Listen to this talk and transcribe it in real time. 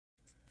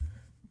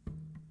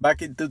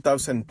Back in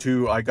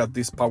 2002, I got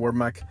this Power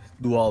Mac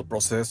dual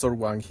processor,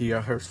 1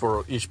 GHz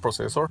for each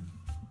processor.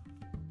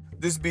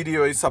 This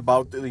video is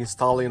about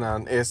installing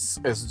an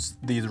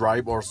SSD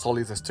drive or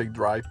solid state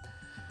drive.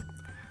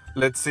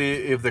 Let's see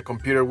if the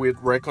computer will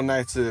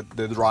recognize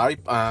the drive,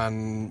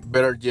 and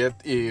better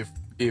yet, if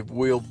it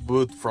will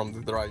boot from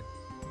the drive.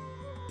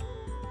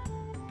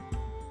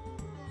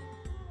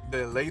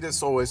 The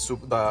latest OS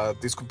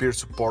that this computer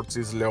supports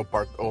is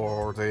Leopard,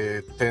 or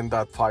the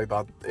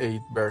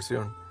 10.5.8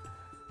 version.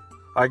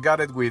 I got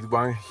it with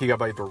 1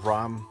 GB of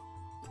RAM,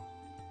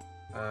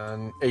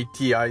 an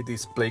ATI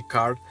display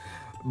card.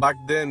 Back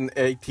then,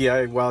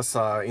 ATI was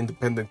an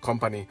independent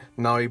company.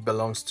 Now it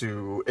belongs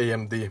to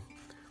AMD.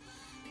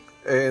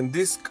 And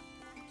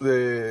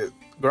the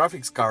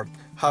graphics card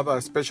have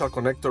a special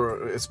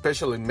connector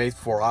especially made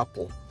for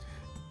Apple.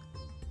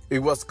 It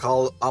was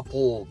called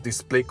Apple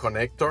Display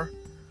Connector.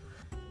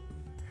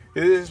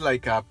 It is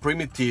like a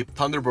primitive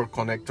Thunderbolt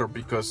connector,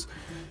 because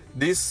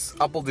this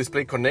Apple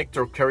Display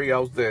Connector carries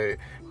out the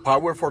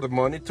power for the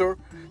monitor,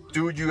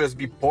 2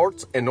 USB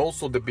ports, and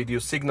also the video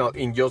signal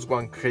in just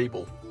one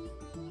cable.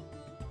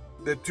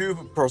 The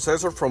 2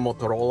 processors from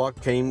Motorola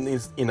came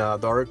in a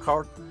daughter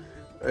card.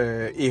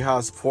 It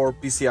has 4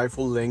 PCI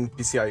full-length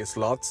PCI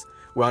slots,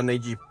 1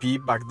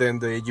 AGP. Back then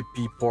the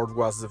AGP port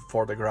was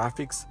for the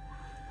graphics,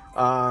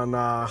 and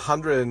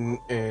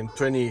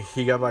 120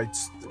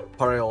 gigabytes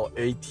parallel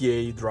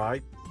ATA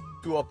drive,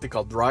 2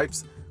 optical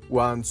drives,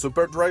 1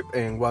 super drive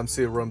and 1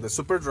 CD-ROM. The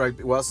super drive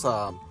was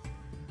a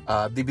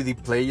DVD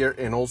player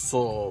and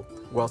also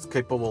was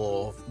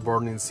capable of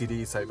burning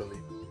CDs, I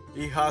believe.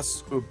 It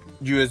has a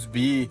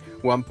USB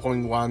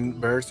 1.1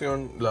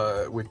 version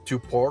with 2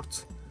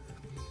 ports,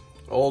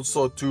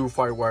 also 2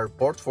 FireWire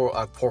ports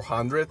at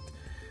 400,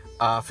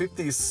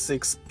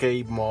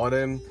 56K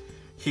modem,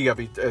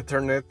 gigabit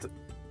Ethernet,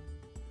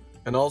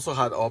 and also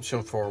had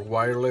option for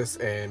wireless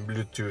and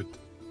Bluetooth.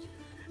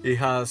 It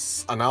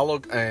has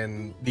analog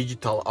and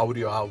digital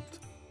audio out.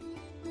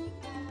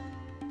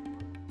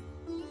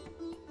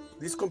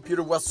 This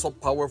computer was so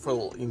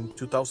powerful in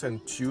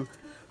 2002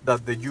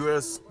 that the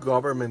US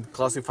government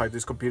classified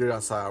this computer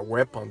as a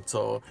weapon,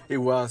 so it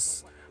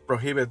was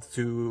prohibited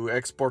to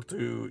export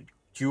to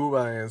Cuba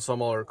and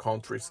some other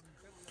countries.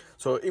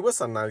 So it was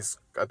a nice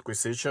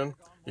acquisition.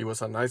 It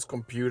was a nice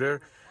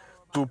computer,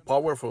 too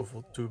powerful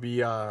to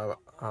be a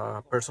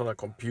personal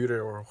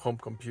computer or home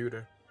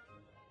computer.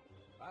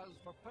 As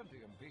for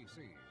Pentium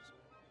PCs,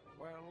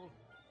 well,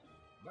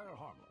 they're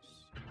harmless.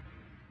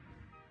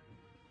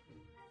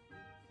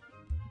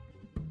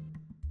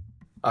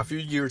 A few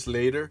years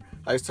later,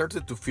 I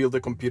started to feel the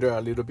computer a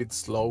little bit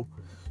slow,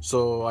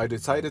 so I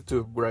decided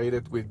to upgrade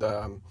it with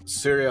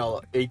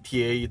serial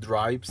ATA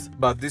drives.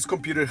 But this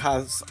computer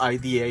has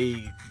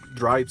IDA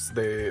drives,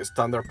 the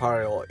standard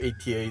parallel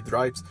ATA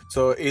drives,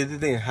 so it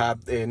didn't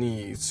have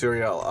any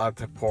serial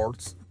ATA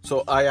ports.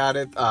 So I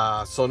added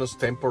a Sonos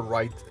Tempo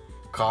Write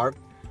card.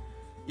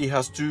 It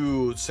has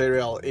 2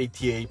 serial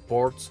ATA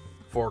ports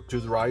for 2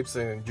 drives,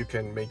 and you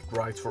can make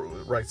writes for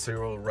write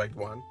 0, write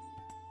 1.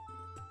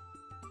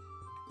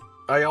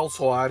 I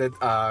also added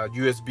a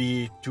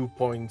USB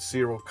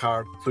 2.0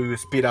 card to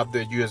speed up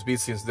the USB,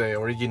 since the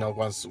original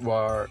ones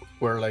were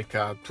like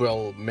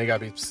 12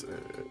 megabits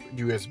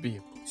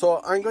USB.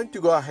 So I'm going to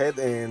go ahead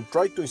and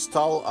try to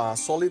install a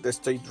solid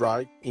state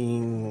drive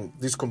in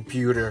this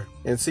computer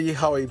and see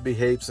how it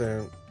behaves.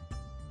 And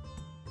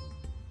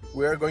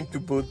we are going to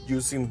boot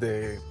using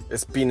the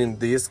spinning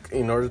disk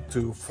in order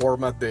to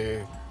format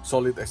the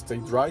solid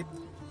state drive.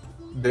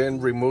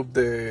 Then remove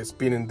the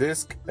spinning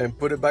disk and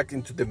put it back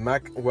into the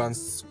Mac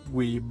once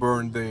we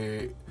burn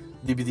the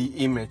DVD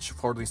image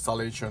for the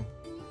installation.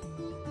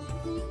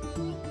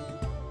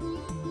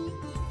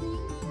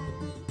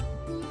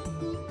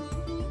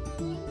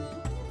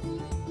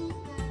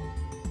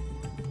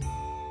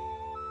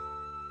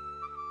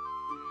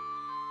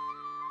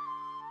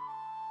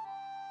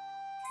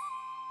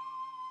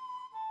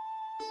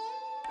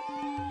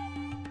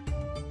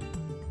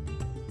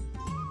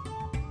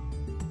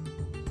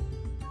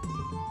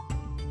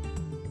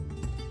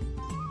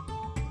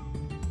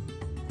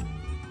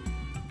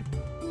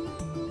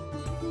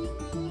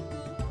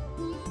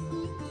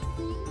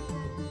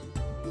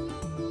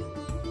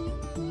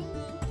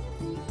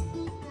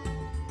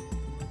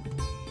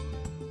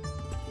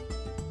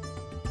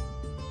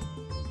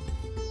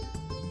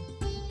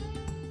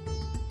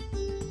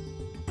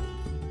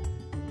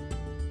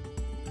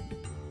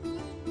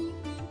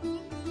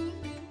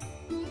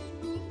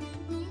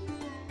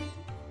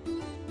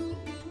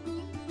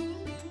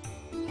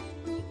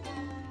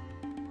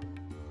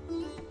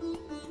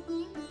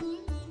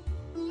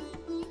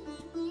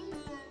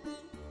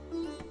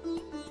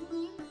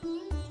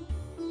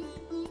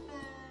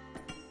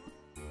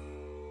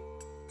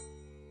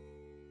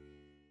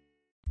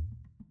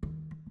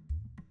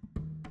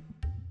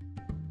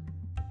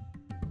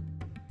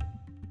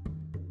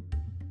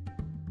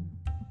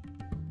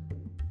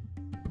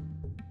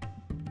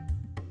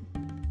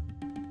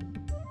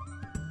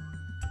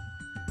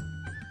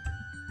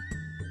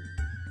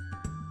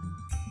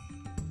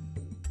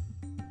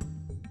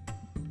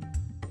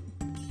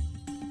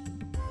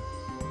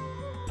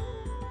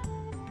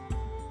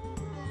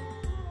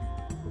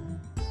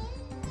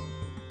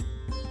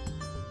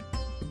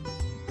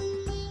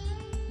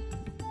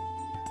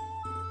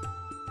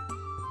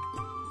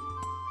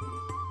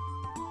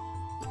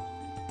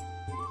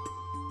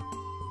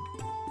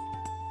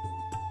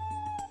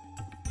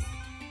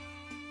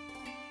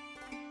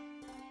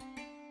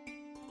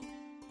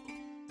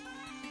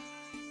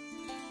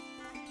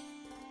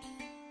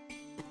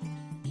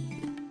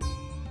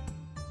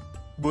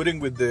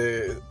 Booting with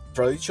the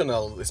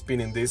traditional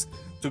spinning disk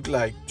took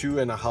like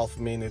 2.5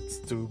 minutes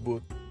to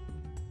boot.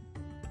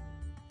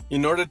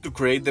 In order to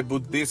create the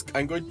boot disk,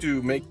 I'm going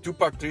to make two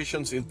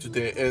partitions into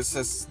the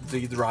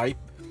SSD drive.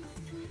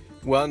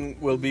 One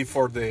will be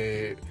for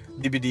the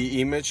DVD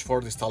image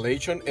for the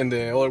installation, and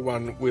the other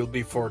one will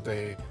be for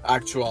the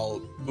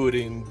actual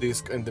booting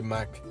disk in the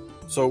Mac.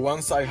 So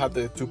once I have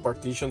the two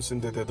partitions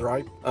in the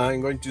drive,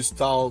 I'm going to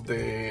install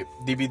the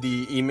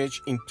DVD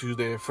image into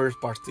the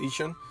first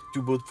partition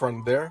to boot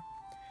from there.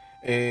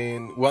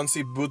 And once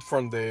it boots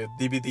from the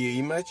DVD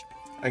image,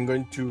 I'm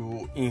going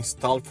to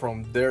install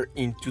from there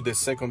into the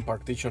second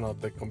partition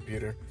of the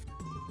computer.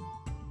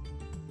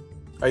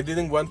 I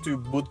didn't want to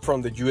boot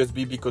from the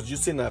USB because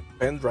using a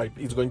pen drive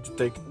is going to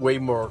take way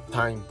more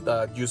time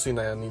than using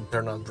an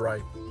internal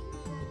drive.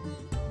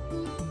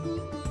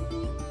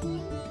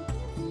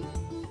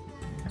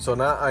 So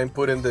now I'm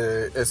putting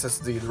the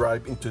SSD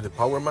drive into the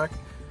Power Mac.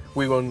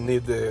 We won't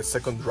need the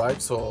second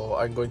drive, so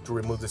I'm going to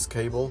remove this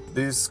cable.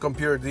 This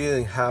computer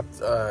didn't have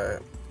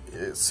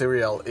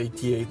serial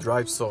ATA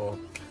drive, so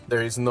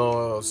there is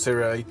no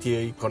serial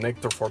ATA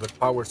connector for the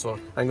power, so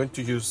I'm going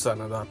to use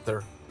an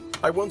adapter.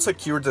 I won't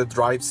secure the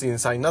drive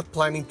since I'm not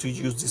planning to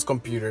use this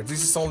computer.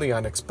 This is only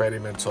an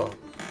experiment, so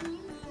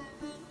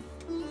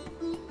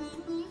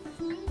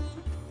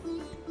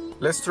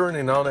let's turn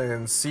it on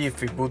and see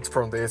if it boots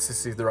from the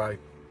SSD drive.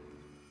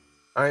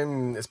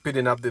 I'm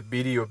speeding up the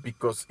video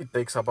because it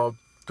takes about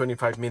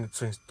 25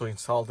 minutes to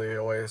install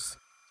the OS.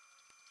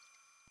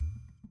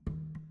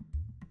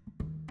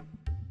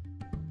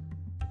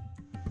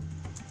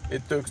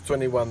 It took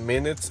 21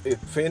 minutes, it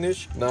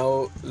finished.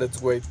 Now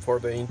let's wait for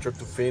the intro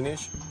to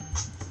finish.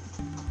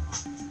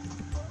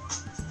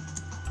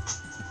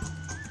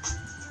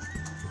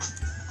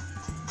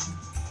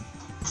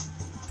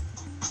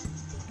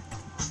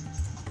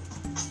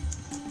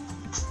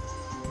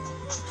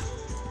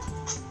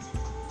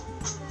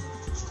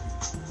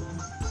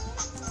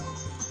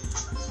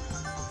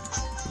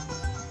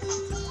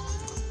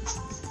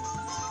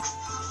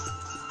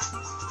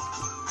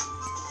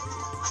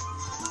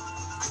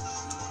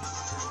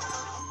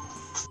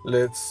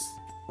 Let's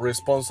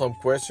respond some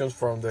questions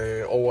from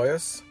the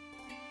OS.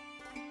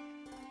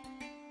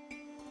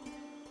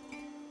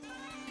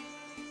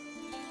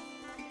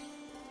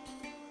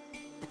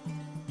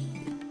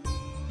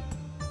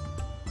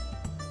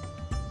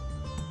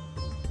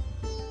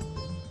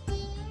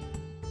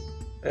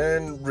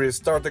 And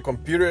restart the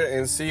computer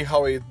and see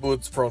how it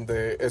boots from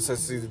the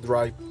SSD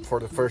drive for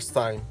the first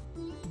time.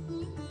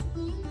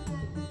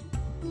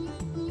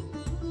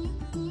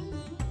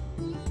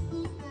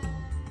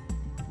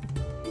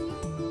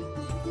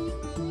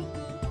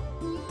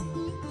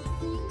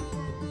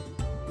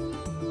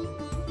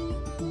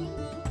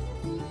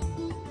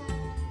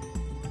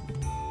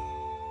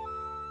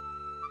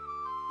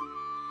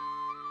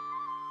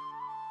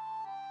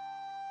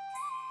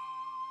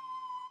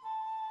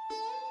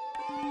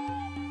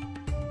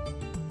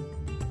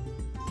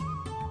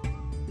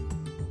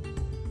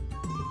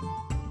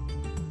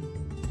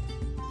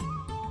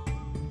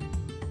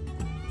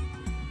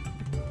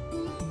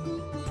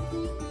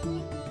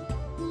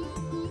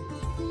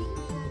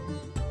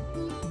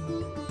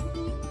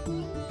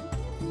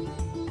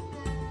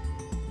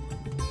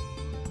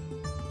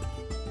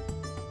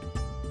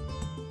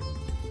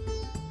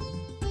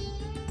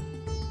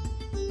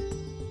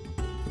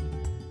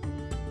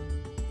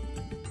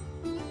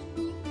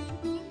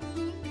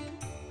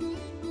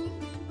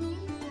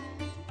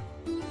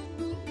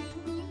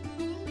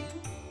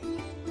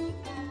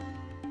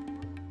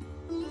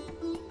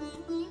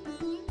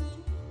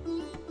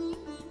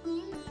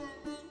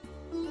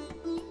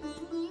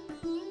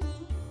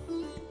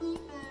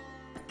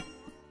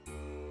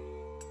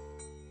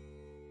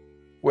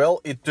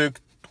 Well, it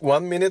took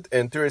 1 minute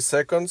and 30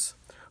 seconds.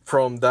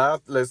 From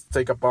that, let's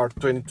take apart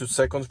 22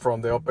 seconds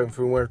from the open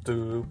firmware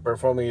to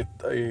perform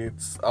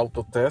its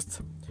auto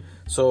test.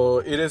 So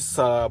it is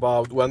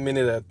about 1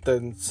 minute and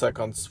 10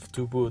 seconds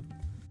to boot.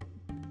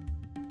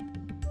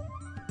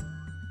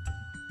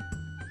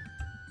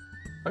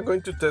 I'm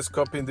going to test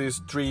copying these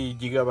 3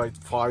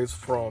 GB files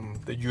from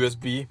the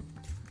USB.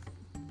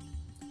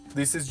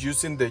 This is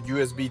using the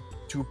USB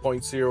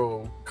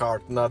 2.0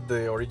 card, not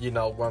the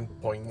original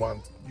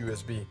 1.1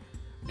 USB,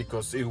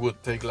 because it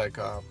would take like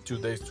 2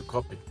 days to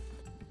copy.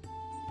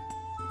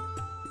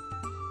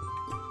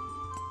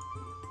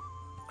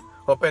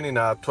 Opening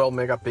a 12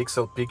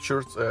 megapixel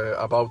picture,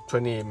 about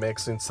 20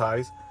 megs in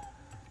size,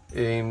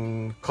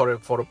 in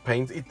Corel Photo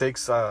Paint, it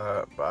takes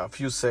a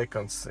few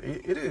seconds.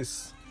 It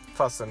is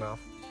fast enough.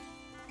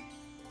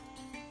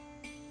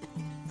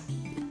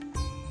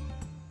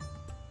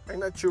 I'm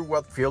not sure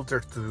what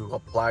filter to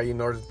apply in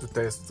order to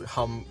test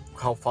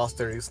how fast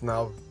it is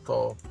now.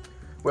 So,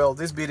 well,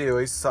 this video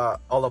is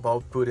all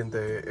about putting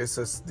the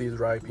SSD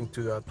drive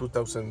into a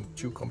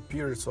 2002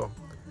 computer, so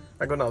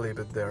I'm gonna leave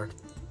it there.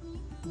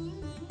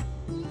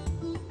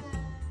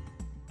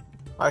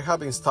 I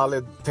have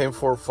installed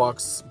 10.4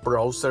 Fox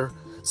browser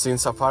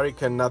since Safari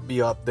cannot be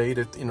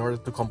updated in order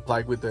to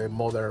comply with the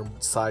modern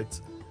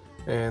sites.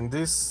 And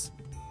this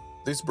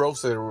This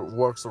browser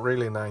works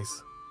really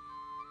nice.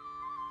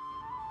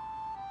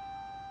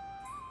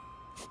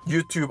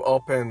 YouTube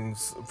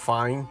opens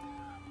fine.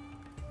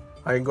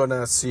 I'm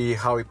gonna see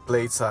how it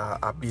plays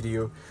a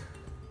video.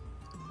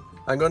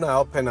 I'm gonna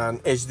open an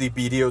HD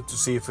video to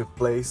see if it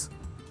plays.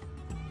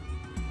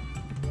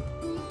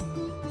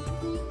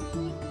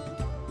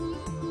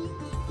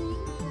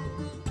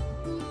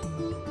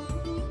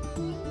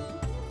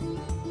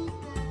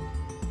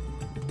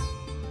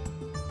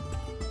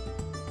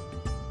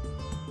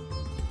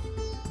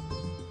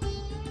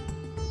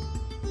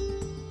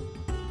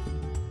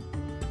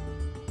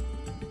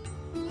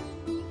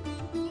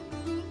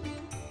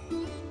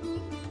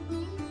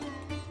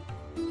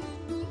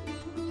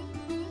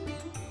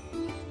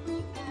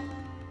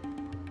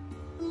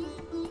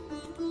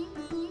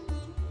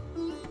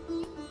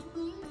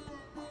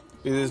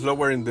 It is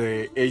lowering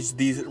the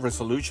HD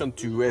resolution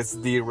to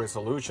SD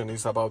resolution.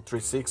 It's about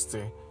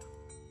 360.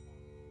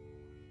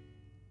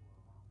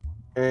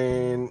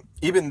 And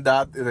even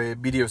that, the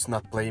video is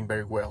not playing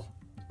very well.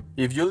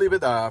 If you leave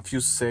it a few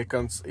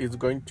seconds, it's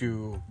going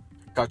to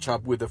catch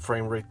up with the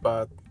frame rate,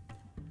 but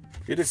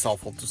it is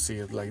awful to see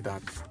it like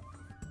that.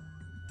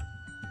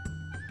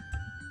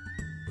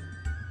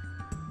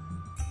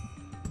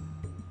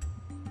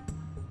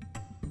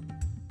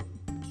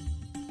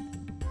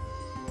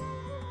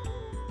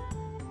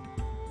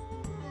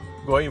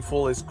 Going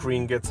full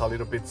screen gets a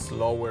little bit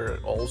slower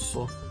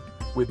also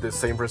with the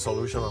same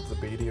resolution of the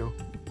video.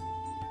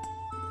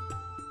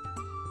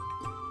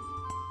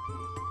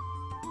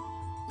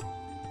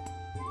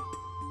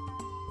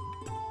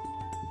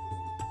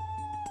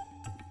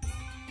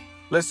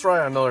 Let's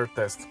try another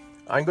test.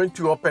 I'm going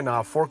to open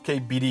a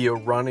 4K video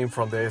running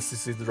from the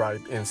SSD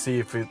drive and see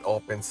if it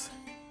opens.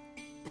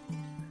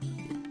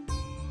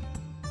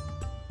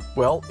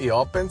 Well, it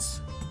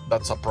opens.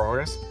 That's a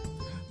progress.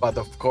 But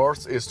of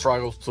course it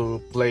struggles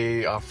to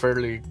play a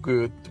fairly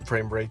good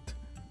frame rate.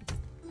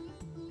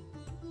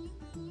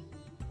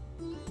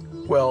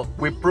 Well,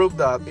 we proved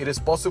that it is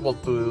possible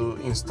to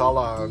install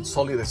a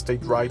solid-state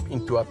drive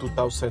into a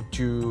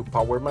 2002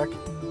 Power Mac.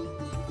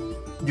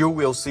 You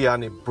will see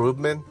an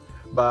improvement,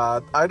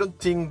 but I don't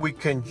think we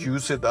can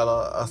use it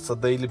as a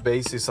daily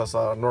basis as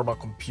a normal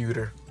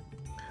computer.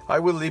 I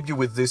will leave you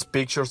with these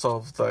pictures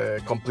of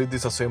the complete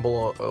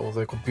disassemble of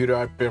the computer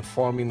I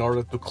performed in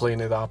order to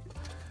clean it up.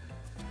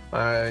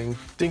 I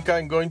think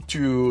I'm going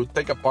to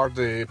take apart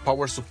the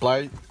power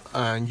supply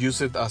and use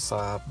it as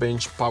a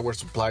bench power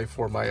supply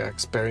for my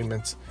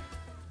experiments.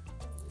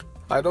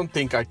 I don't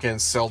think I can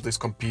sell this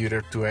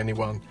computer to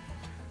anyone.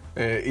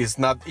 It's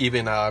not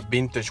even a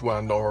vintage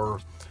one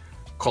or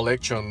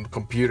collection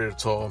computer,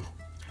 so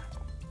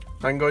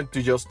I'm going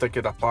to just take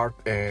it apart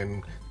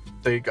and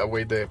take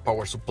away the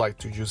power supply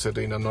to use it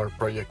in another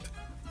project.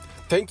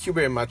 Thank you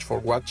very much for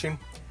watching.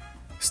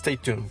 Stay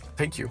tuned.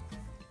 Thank you.